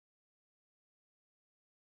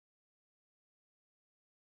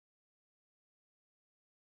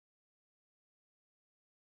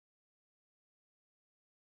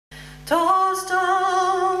Tossed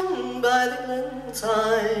down by the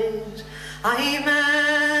glenside, I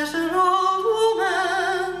met an old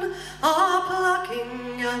woman,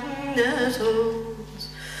 a-plucking young nettles,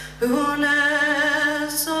 who ne'er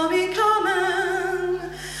saw me coming.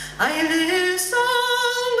 I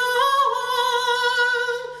listened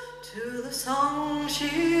awhile to the song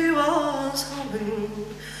she was humming.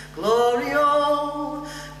 Glory-o,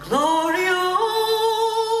 glory-o,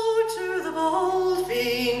 to the bold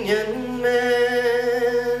Fenian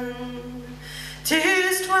men.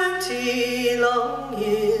 'Tis 20 long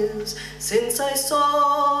years since I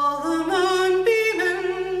saw the moon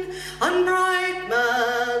beaming on bright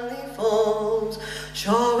manly forms,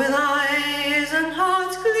 sure with eyes and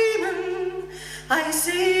hearts gleaming. I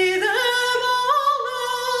see them all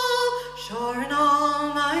now, sure in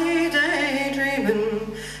all my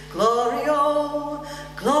daydreaming. Glory-o,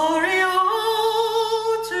 glory-o,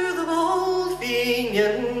 to the bold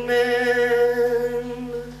Fenian men.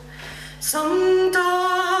 Some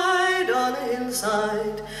died on a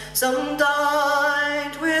hillside, some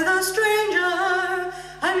died with a stranger,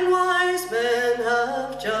 and wise men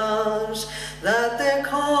have judged that their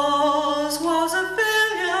cause was a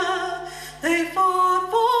failure. They fought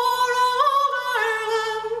for old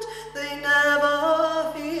Ireland, they never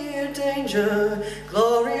feared danger.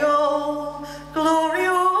 Glory-o,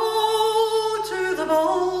 glory-o, to the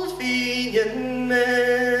bold Fenian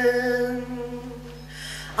men.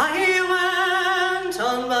 I went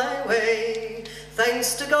on my way,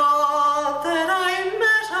 thanks to God that I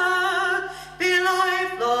met her, be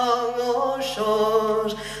lifelong or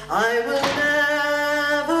short, I will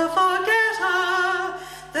never forget her.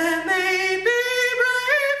 There may be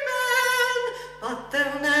brave men, but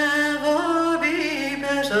they'll never be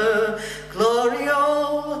better.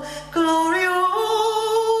 Glory-o, glory-o,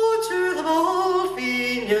 to the bold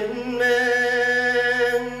Fenian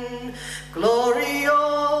men.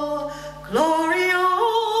 Glory-o, glory-o,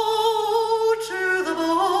 to the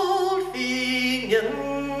bold Fenian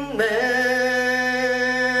men.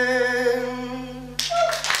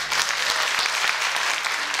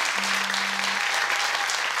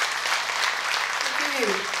 Thank you.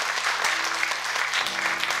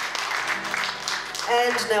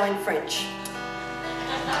 And now in French.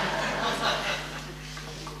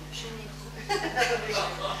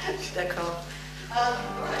 D'accord.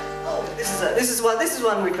 Oh, this is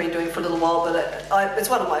one we've been doing for a little while, but it's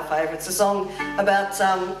one of my favourites. A song about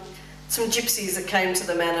some gypsies that came to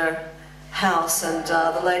the manor house, and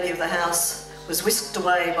the lady of the house was whisked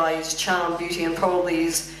away by his charm, beauty, and probably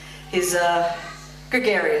his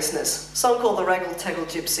gregariousness. A song called the Raggle, Taggle,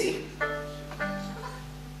 Gypsy.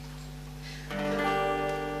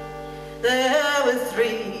 There were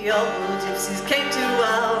 3 old gypsies came to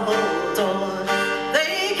our hall door.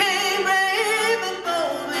 They came brave and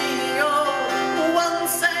boldly, oh, one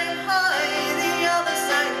sang high, the other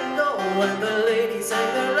sang low, and the